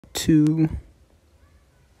to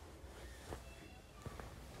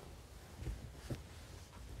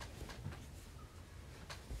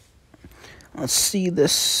let's see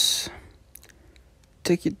this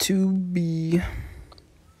ticket to B.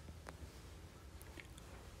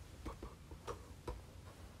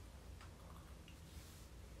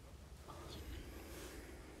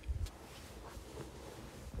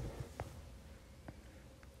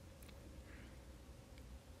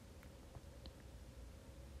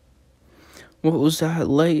 What was that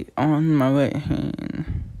light on my right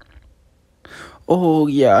hand? Oh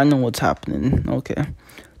yeah, I know what's happening. Okay.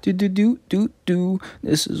 Do.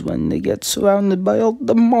 This is when they get surrounded by all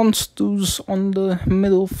the monsters on the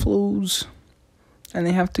middle floors. And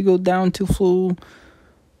they have to go down to floor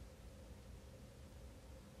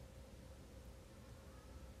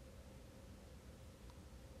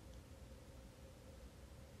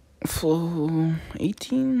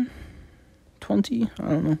 18, 20, I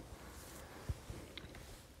don't know.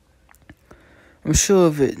 I'm sure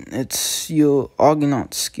of it. It's your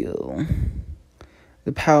Argonaut skill.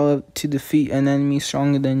 The power to defeat an enemy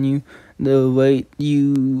stronger than you. The right,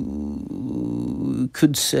 you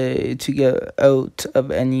could say, to get out of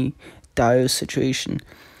any dire situation.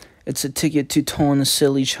 It's a ticket to turn a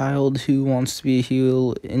silly child who wants to be a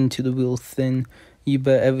hero into the real thing. You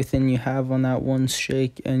bet everything you have on that one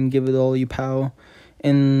shake and give it all your power.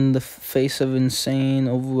 In the face of insane,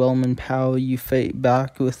 overwhelming power, you fight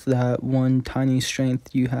back with that one tiny strength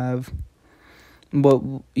you have. What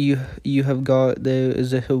you have got there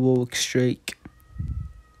is a heroic streak.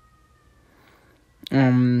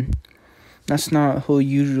 That's not her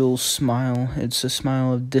usual smile. It's a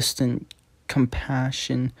smile of distant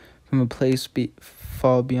compassion from a place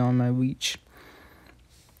far beyond my reach.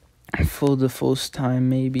 For the first time,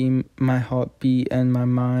 maybe my heartbeat and my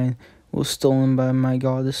mind were stolen by my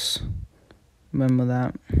goddess. Remember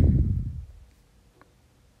that.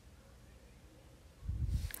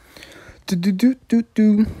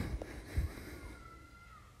 Do.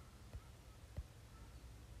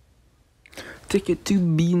 Ticket to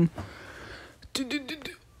being.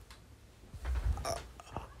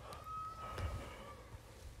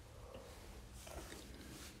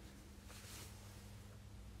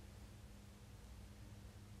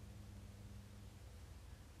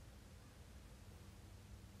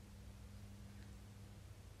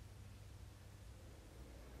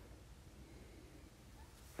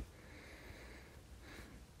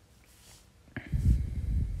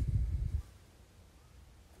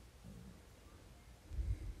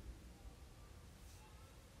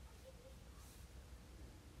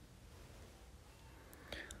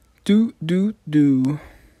 Do.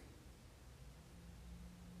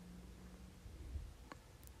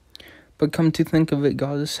 But come to think of it,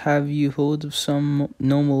 goddess, have you heard of some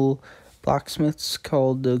normal blacksmiths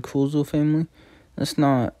called the Kuzo family? That's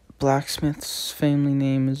not blacksmith's family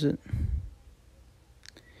name, is it?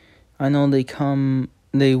 I know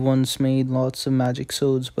they once made lots of magic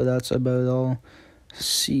swords, but that's about all.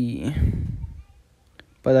 See.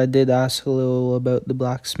 But I did ask a little about the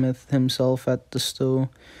blacksmith himself at the store.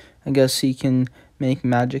 I guess he can make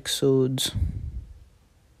magic swords.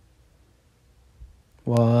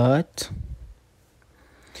 What?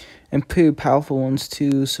 And pretty powerful ones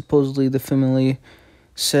too. Supposedly the family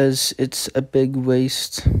says it's a big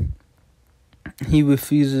waste. He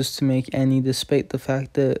refuses to make any, despite the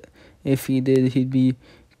fact that if he did, he'd be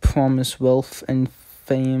promised wealth and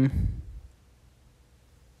fame.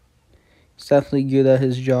 He's definitely good at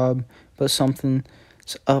his job, but something's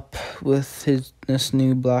up with this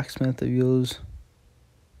new blacksmith of yours.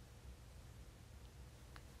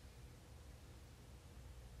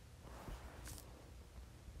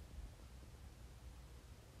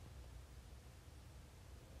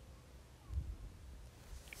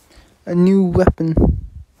 A new weapon.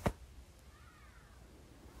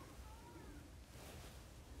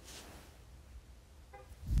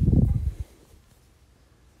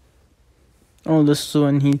 Oh, this is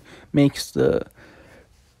when he makes a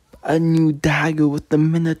new dagger with the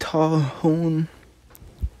Minotaur horn.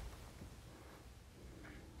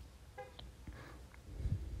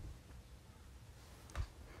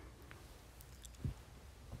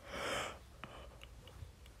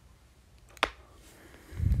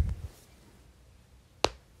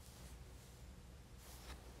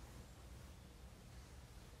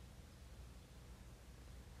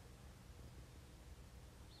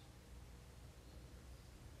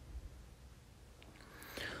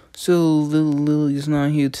 So, little Lily's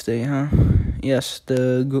not here today, huh? Yes,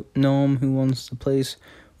 the gnome who owns the place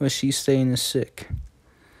where she's staying is sick.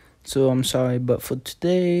 So, I'm sorry, but for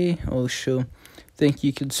today, oh sure. Think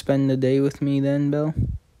you could spend the day with me then, Belle?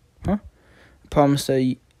 Huh? I promise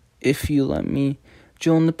that if you let me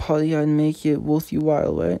join the party, I'd make it worth your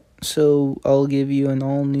while, right? So I'll give you an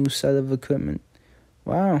all new set of equipment.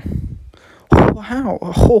 Wow. Wow.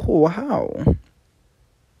 Oh, wow.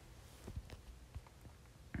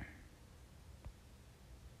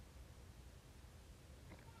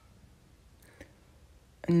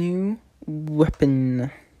 A new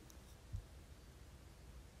weapon.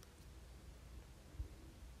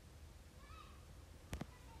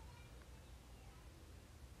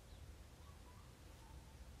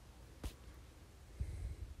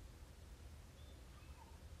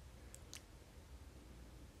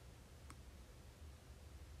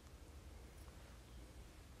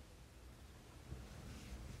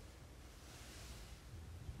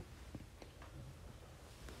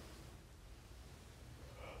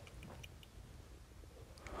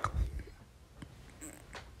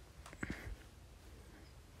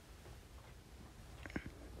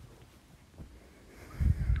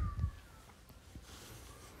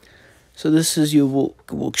 So this is your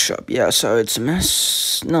workshop. Yeah, sorry, it's a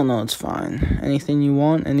mess. No, it's fine. Anything you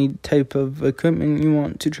want, any type of equipment you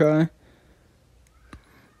want to try.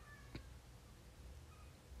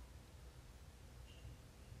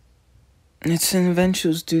 It's an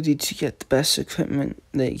adventurer's duty to get the best equipment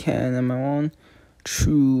they can, am I on?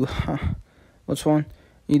 True, huh. What's one?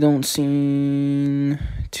 You don't seem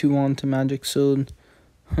to want a magic sword.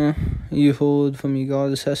 Huh? You heard from your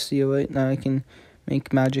goddess Hestia, right? Now I can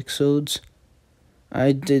make magic swords.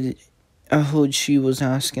 I heard she was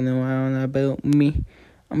asking around about me.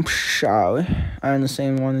 I'm sorry. I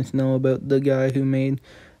understand wanting to know about the guy who made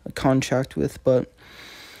a contract with, but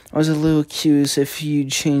I was a little curious if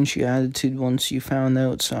you'd change your attitude once you found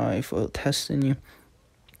out. Sorry for testing you.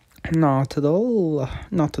 Not at all.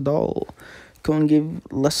 Not at all. Go and give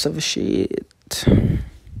less of a shit.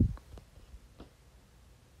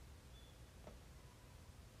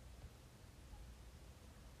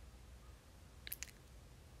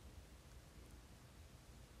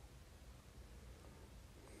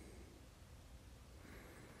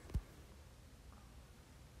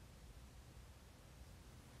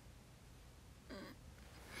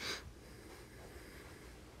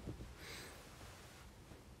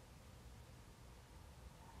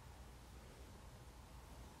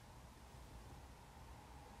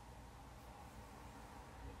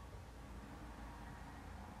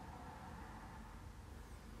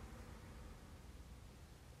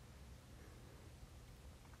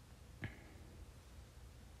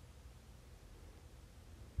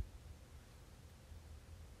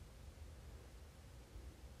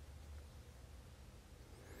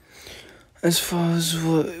 As far as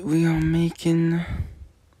what we are making,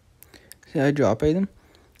 did I drop item?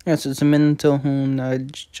 Yes, it's a minute till home. I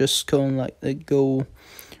just go and go.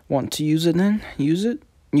 Want to use it then? Use it.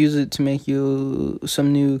 Use it to make you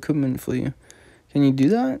some new equipment for you. Can you do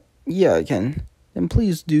that? Yeah, I can. Then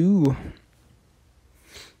please do.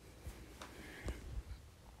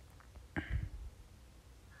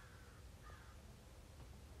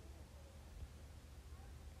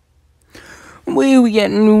 We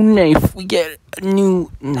get a new knife. We get a new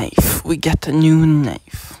knife. We get a new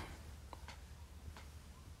knife.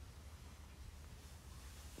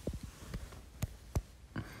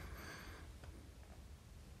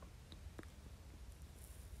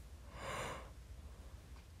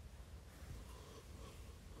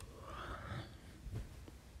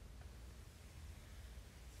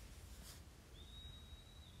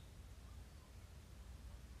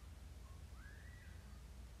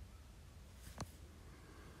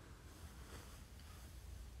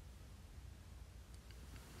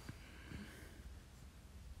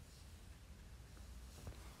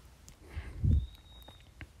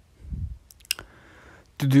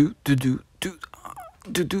 I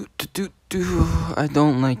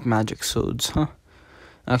don't like magic swords, huh?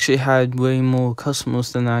 I actually had way more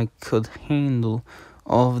customers than I could handle.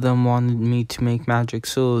 All of them wanted me to make magic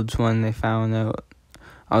swords when they found out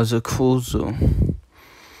I was a cruiser.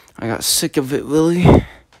 I got sick of it, really.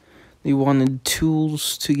 They wanted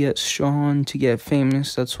tools to get strong, to get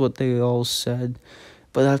famous. That's what they all said.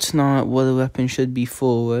 But that's not what a weapon should be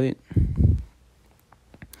for, right?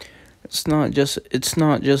 It's not just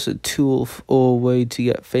a tool or a way to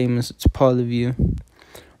get famous. It's part of you.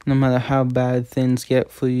 No matter how bad things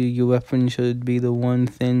get for you, your weapon should be the one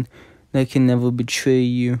thing that can never betray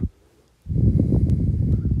you.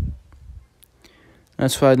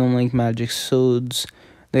 That's why I don't like magic swords.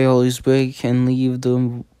 They always break and leave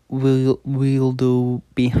the wielder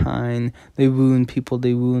behind. They ruin people.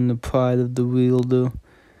 They ruin the pride of the wielder,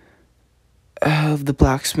 of the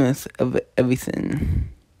blacksmith, of everything.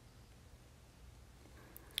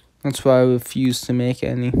 That's why I refuse to make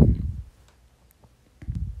any.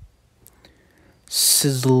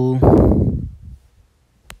 Sizzle.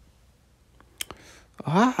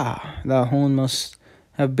 Ah, that horn must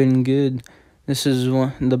have been good. This is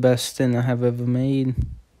the best thing I have ever made.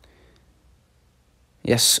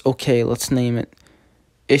 Yes, okay, let's name it.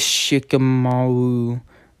 Ishikamaru.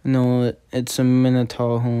 No, it's a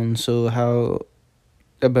Minotaur horn, so how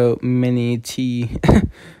about Mini T?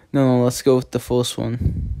 No, let's go with the first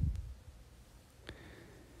one.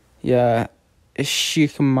 Yeah,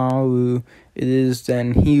 Ishikamaru it is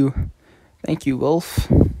then. Thank you, Wolf.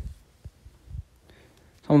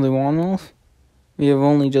 Something wrong, Wolf? We have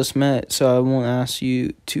only just met, so I won't ask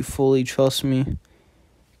you to fully trust me.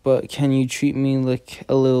 But can you treat me like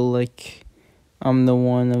a little like I'm the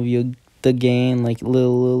one of the gang like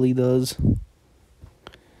Lil Lily does?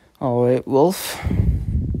 Alright, Wolf.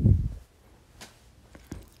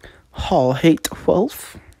 Alright,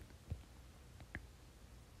 Wolf.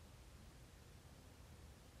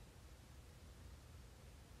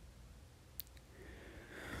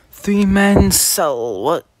 Three-man cell,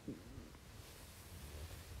 what?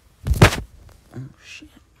 Oh shit.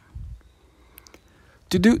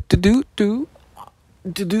 Do do do do do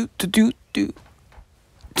do do do do do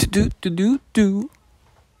do do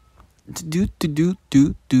do do do do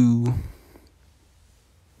do do.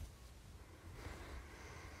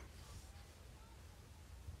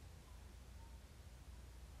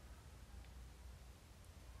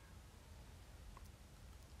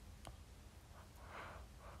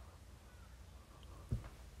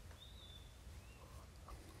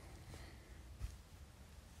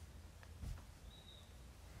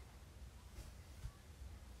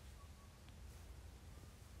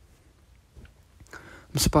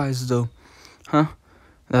 I'm surprised though, huh?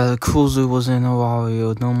 The cruiser was in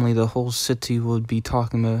Orario. Normally the whole city would be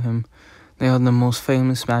talking about him. They are the most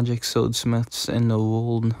famous magic swordsmiths in the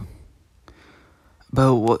world.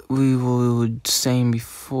 About what we were saying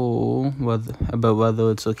before, about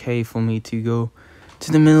whether it's okay for me to go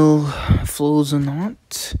to the middle floors or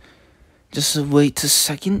not. Just wait a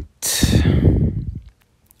second.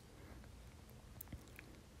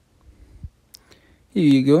 Here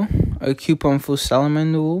you go. A coupon for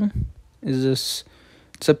salamander wool. It's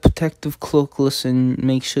a protective cloak. Listen,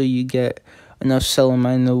 make sure you get enough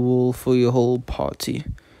salamander wool for your whole party.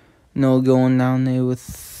 No going down there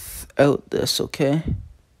without this, okay?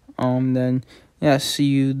 Then, yeah, see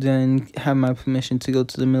you then have my permission to go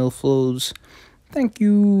to the middle floors. Thank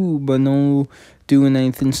you, but no doing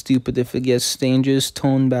anything stupid. If it gets dangerous,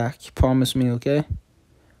 tone back. Promise me, okay?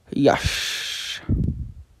 Yash.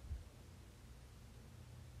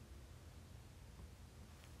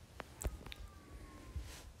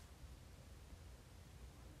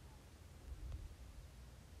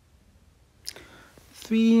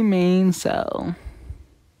 Three-man cell.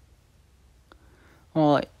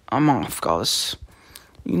 Alright, I'm off, guys.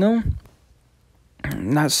 You know,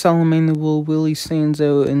 that salamander wool really stands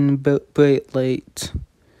out in bright light.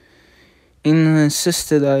 And I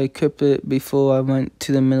insisted I equip it before I went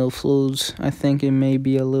to the middle floors. I think it may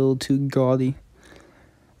be a little too gaudy.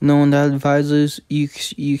 Knowing the advisors, you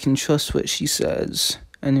can trust what she says.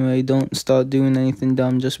 Anyway, don't start doing anything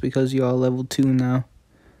dumb just because you are level 2 now.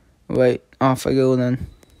 Right, off I go then.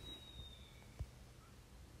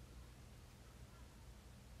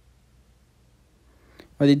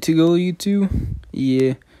 Ready to go, you two?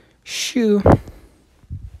 Yeah, sure.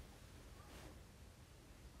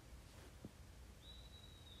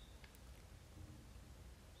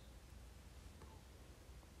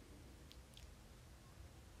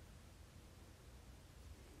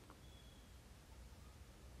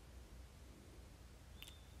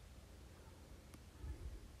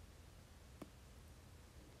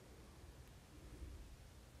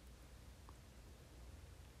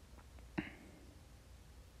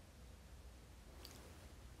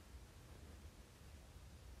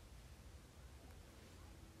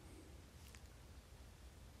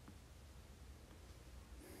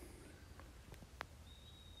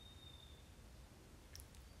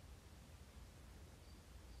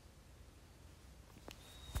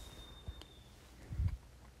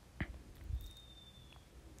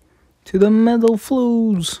 To the middle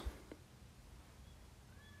floors.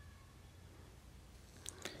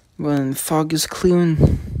 When fog is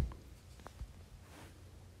clearing.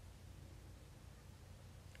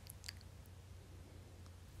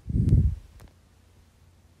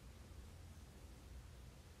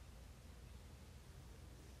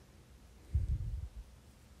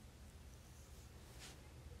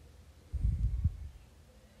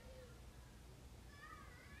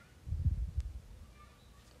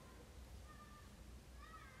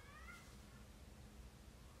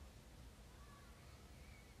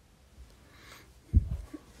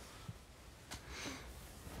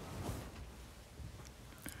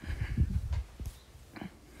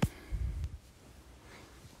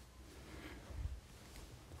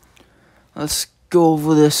 Let's go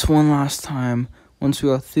over this one last time. Once we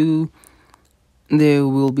are through, there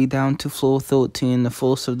will be down to floor 13, the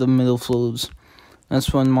first of the middle floors.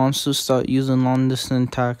 That's when monsters start using long distance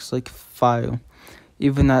attacks like fire.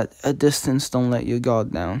 Even at a distance, don't let your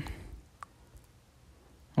guard down.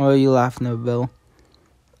 Why are you laughing at, Bill?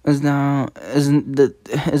 Is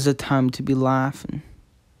it time to be laughing?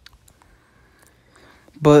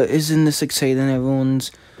 But isn't this exciting?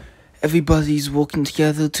 Everybody's working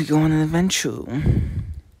together to go on an adventure.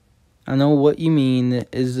 I know what you mean.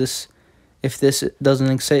 If this doesn't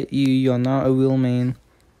excite you, you're not a real man.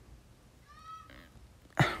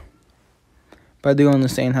 But I do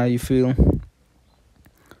understand how you feel.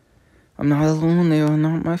 I'm not alone. They are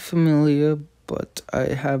not my familiar, but I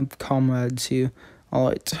have comrades here.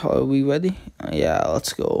 Alright, are we ready? Yeah,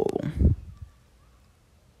 let's go.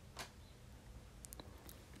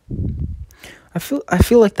 I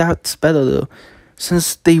feel like that's better though.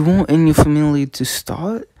 Since they weren't in your familiar to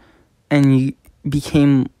start and you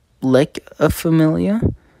became like a familiar,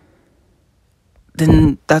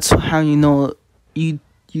 then that's how you know you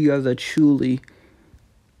guys are truly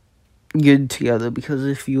good together. Because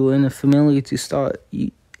if you were in a familiar to start,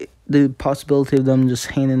 the possibility of them just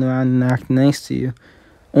hanging around and acting nice to you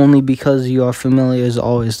only because you are familiar is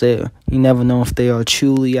always there. You never know if they are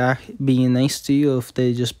truly being nice to you or if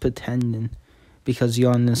they're just pretending because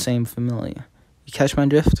you're in the same familiar. You catch my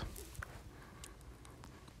drift?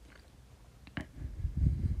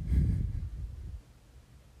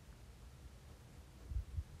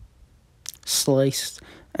 Sliced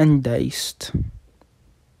and diced.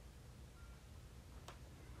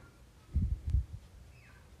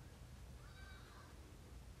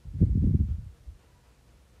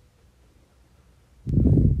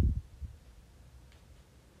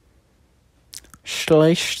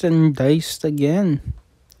 Sliced and diced again.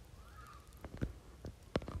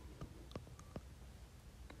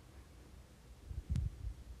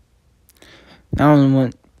 Now it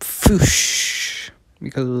went foosh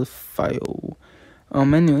because of the fire.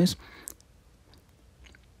 Anyways,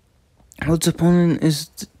 Hold's opponent is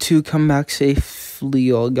to come back safely.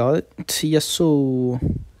 All got it? Yes, so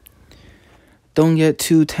don't get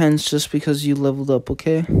too tense just because you leveled up,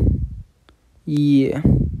 okay? Yeah.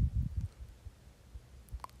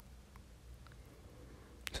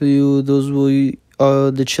 So those are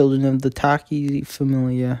the children of the Taki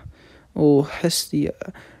familia. Oh, Hestia,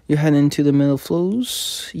 you're heading to the middle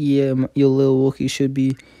floors? Yeah, your little Wookiee should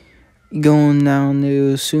be going down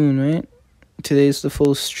there soon, right? Today's the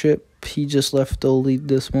first trip. He just left early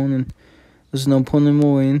this morning. There's no point in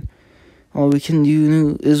worrying. All we can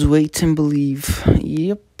do is wait and believe.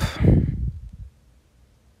 Yep.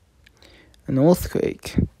 An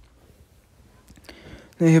earthquake.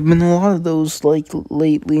 There have been a lot of those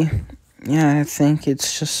lately. Yeah, I think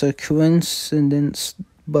it's just a coincidence,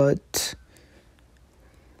 but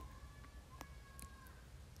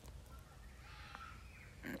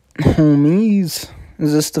homies,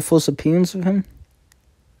 is this the first appearance of him?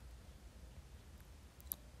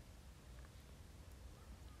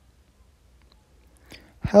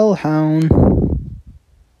 Hellhound.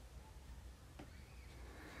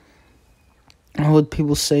 I heard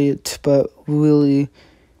people say it, but really,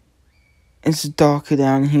 it's darker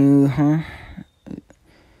down here, huh?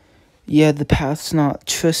 Yeah, the path's not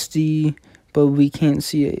trusty, but we can't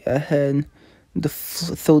see it ahead. The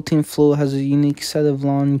 13th floor has a unique set of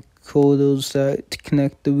long corridors that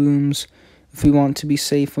connect the rooms. If we want to be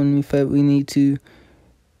safe when we fight, we need to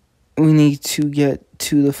get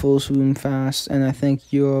to the first room fast, and I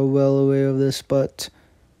think you're well aware of this, but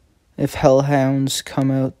if hellhounds come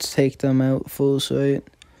out, take them out first, right?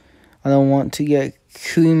 I don't want to get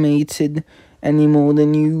cremated any more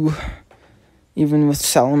than you. Even with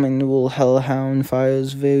Salamander, hellhound fire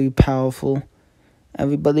is very powerful.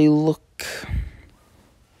 Everybody look.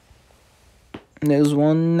 There's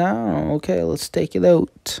one now. Okay, let's take it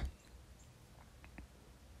out.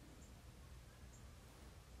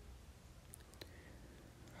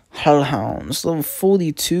 Hellhounds, level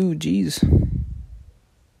 42, jeez.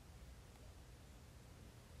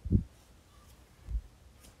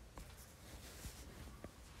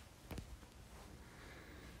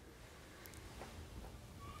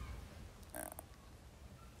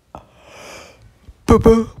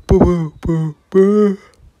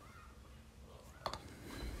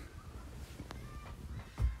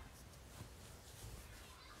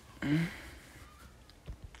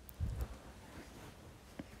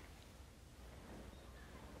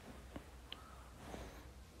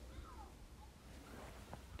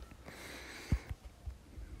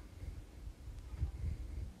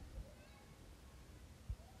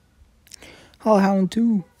 Hellhound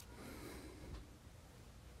 2.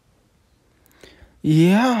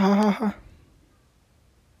 Yeah.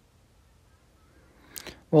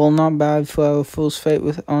 Well, not bad for our first fight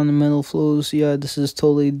with on the metal floors. Yeah, this is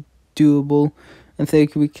totally doable. I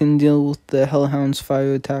think we can deal with the Hellhound's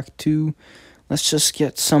fire attack too. Let's just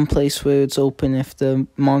get someplace where it's open. If the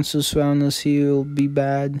monsters surround us here, it'll be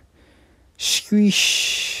bad.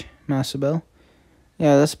 Squish. Master Bell.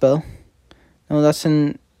 Yeah, that's Bell. No, that's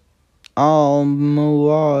an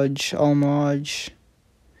Almirage. Almirage.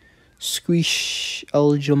 Squish.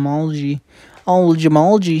 Aljamalji.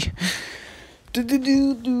 Aljamalji.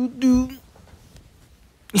 Do.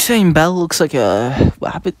 You saying Bell looks like a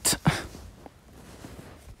rabbit?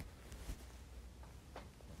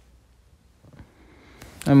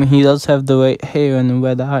 I mean, he does have the right hair and the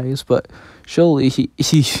red eyes, but surely he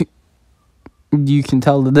you can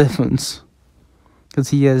tell the difference. Because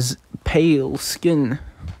he has pale skin.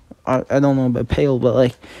 I don't know about pale, but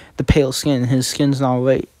like the pale skin. His skin's not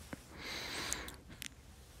right.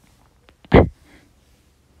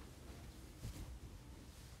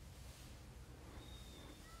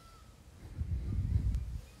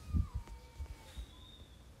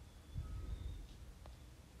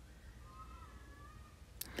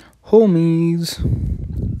 Homies.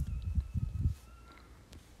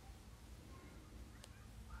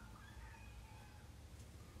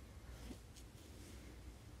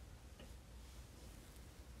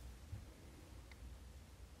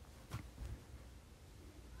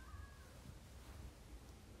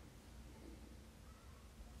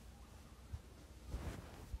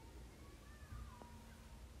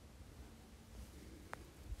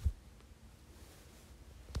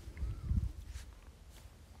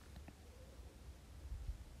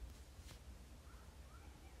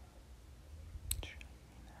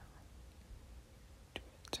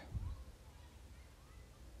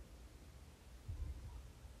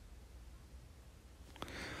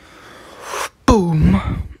 Boom.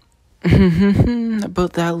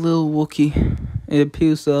 About that little Wookiee. It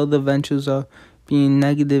appears the other ventures are being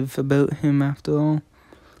negative about him after all.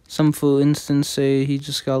 Some, for instance, say he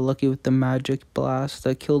just got lucky with the magic blast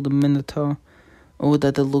that killed the Minotaur, or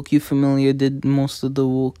that the Loki familiar did most of the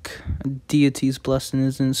work. A deity's blessing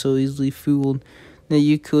isn't so easily fooled that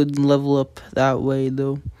you could level up that way,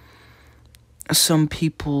 though. Some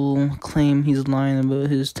people claim he's lying about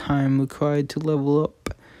his time required to level up.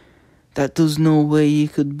 That there's no way you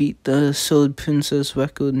could beat the Sword Princess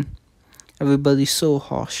record. Everybody's so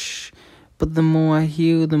harsh. But the more I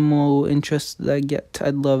hear, the more interested I get.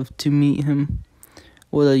 I'd love to meet him.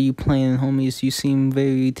 What are you playing, homies? You seem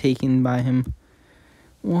very taken by him.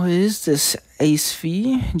 What is this, Ace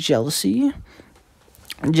V? Jealousy?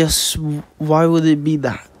 Just why would it be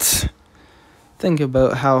that? Think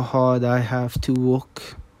about how hard I have to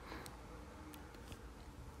work.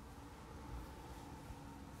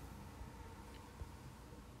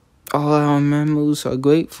 All our members are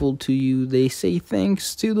grateful to you. They say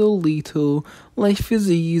thanks to the little. Life is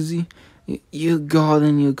easy. Your God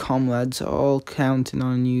and your comrades are all counting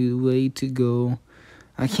on you. Way to go.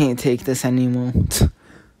 I can't take this anymore.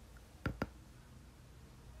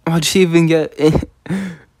 Why'd she even get into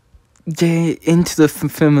the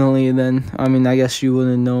family then? I mean, I guess you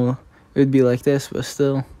wouldn't know it would be like this, but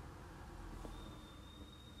still.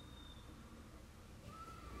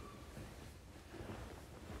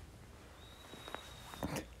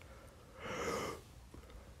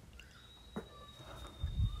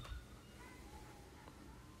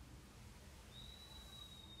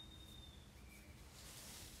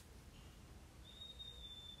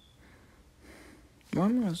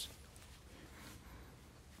 One was.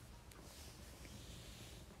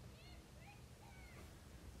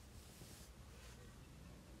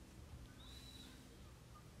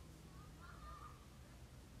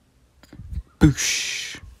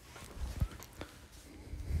 Boosh.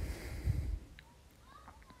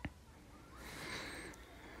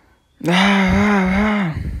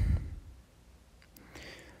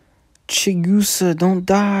 Chigusa, don't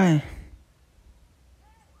die.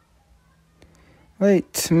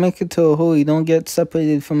 Wait, make it to a hurry. Don't get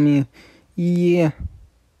separated from me. Yeah.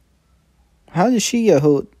 How did she get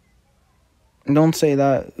hurt? Don't say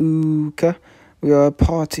that. Ooka. We are a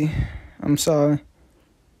party. I'm sorry.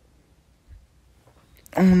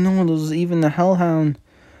 Oh no, there's even a Hellhound.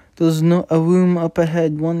 There's no a room up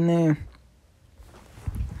ahead, one there.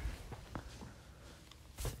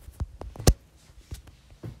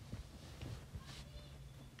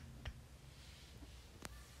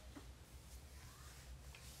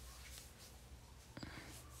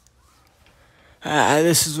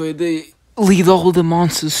 This is where they lead all the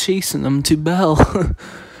monsters chasing them to Bell.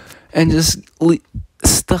 And just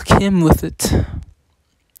stuck him with it.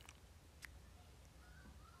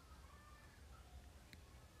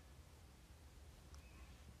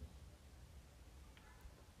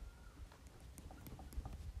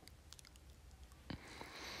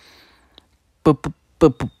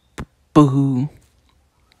 Boo.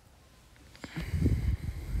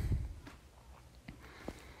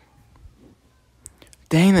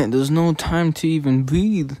 Dang it, there's no time to even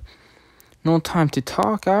breathe. No time to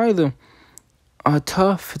talk either. Are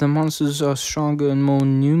tough, the monsters are stronger and more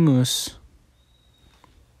numerous.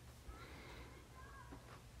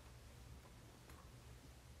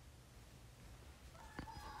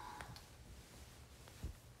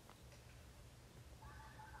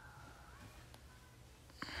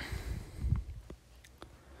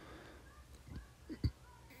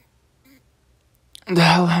 The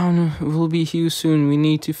Hellhound will be here soon. We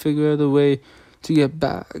need to figure out a way to get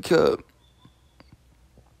back up.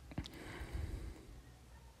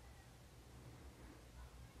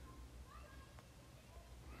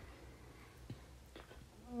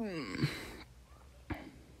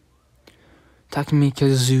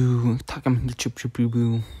 Takamikazu.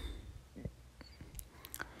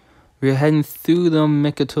 We're heading through the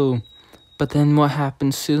Mikoto, but then what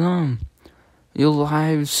happens to them? Your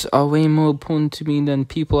lives are way more important to me than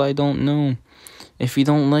people I don't know. If you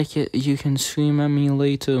don't like it, you can scream at me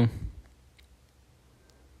later.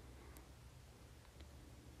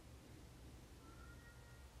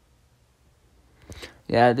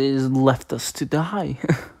 Yeah, they just left us to die.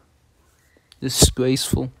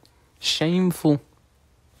 Disgraceful. Shameful.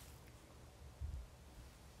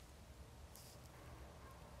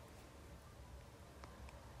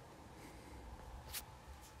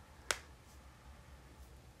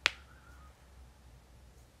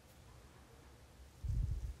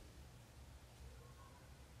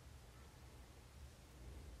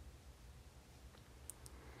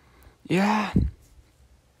 Yeah.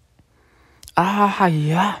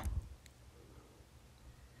 Yeah.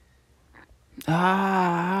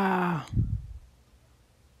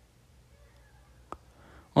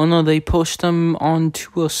 Oh no, they pushed them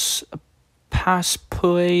onto a past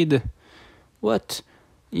parade. What?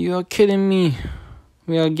 You're kidding me.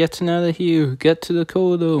 We are getting out of here. Get to the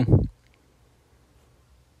corridor.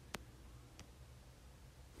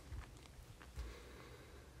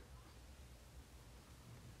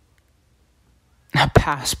 A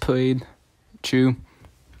past parade. True.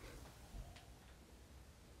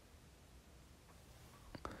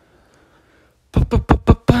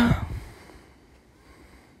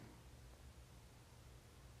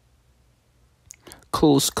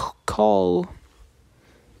 Close call.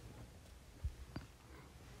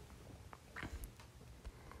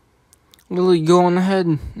 Really, go on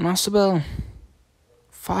ahead, Master Bell.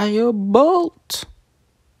 Firebolt.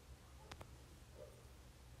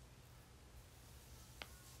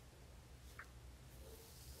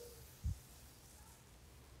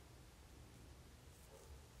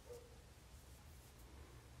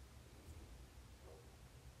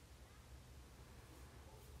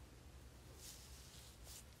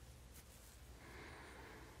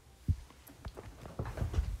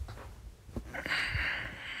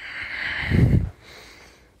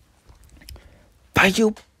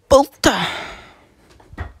 Firebolta.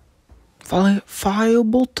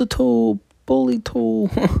 Firebolta toe. Bully toe.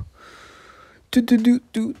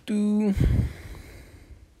 Do.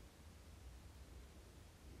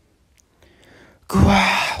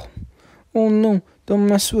 Growl. Oh no, don't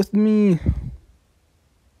mess with me.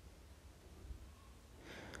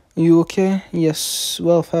 Are you okay? Yes.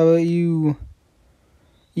 Well, how about you?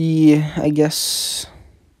 Yeah, I guess.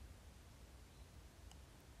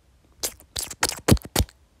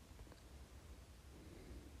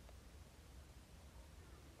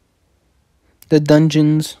 The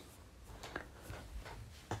dungeons.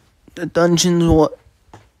 What?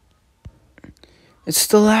 It's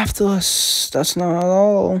still after us. That's not at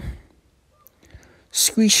all.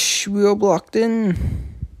 Squish, we are blocked in.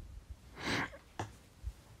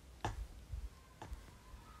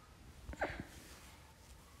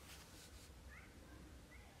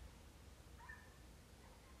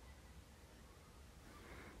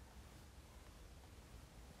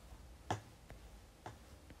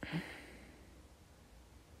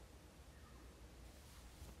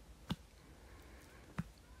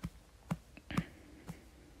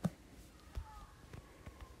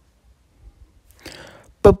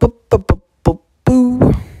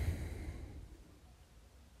 Boo.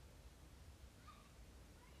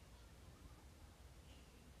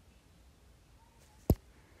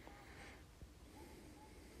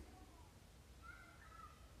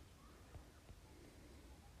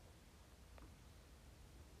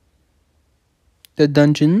 The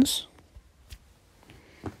dungeons.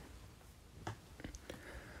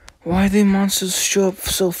 Why do monsters show up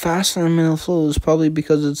so fast on the middle floors? Probably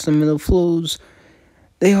because it's the middle floors.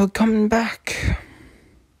 They are coming back.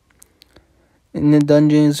 In the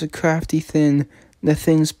dungeon is a crafty thing. The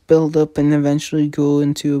things build up and eventually grow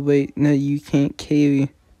into a weight that you can't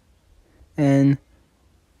carry. And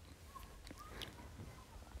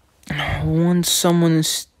once someone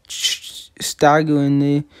is staggering,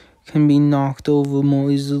 they can be knocked over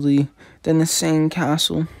more easily than a sand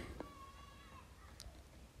castle.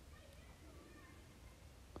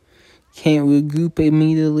 Can't regroup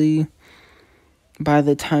immediately. By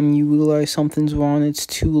the time you realize something's wrong, it's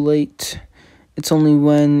too late. It's only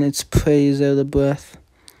when its prey is out of breath,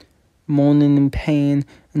 moaning in pain,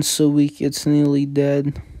 and so weak it's nearly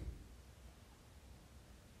dead.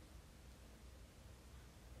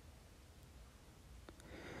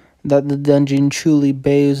 That the dungeon truly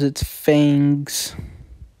bares its fangs.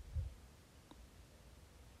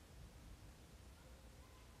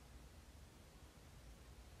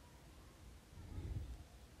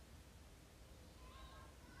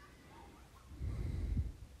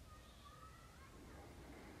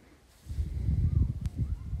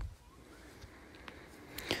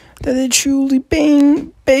 That it truly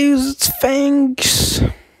bares its fangs.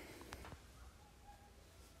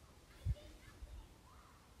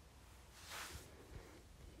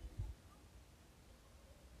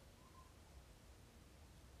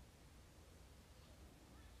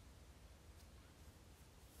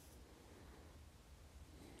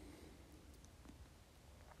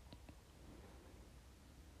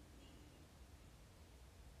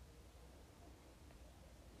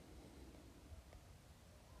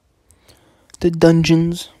 The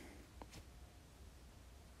dungeons.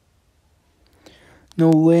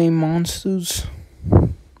 No way, monsters.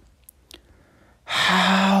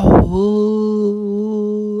 Howl.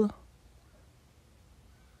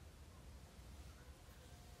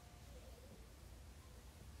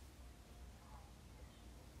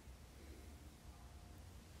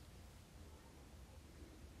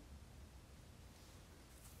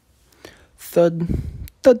 Thud.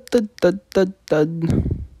 Thud, thud, thud, thud, thud.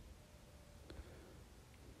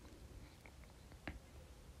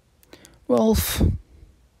 Rolf.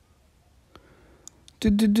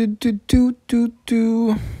 Do.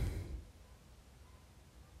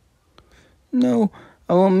 No,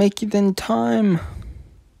 I won't make it in time.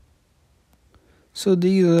 So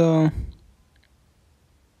these are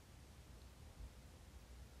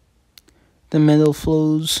the metal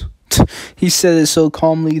flows. He said it so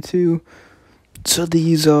calmly too. So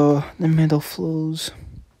these are the metal flows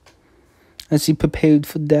as he prepared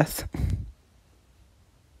for death.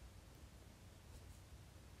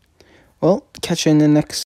 Well, catch you in the next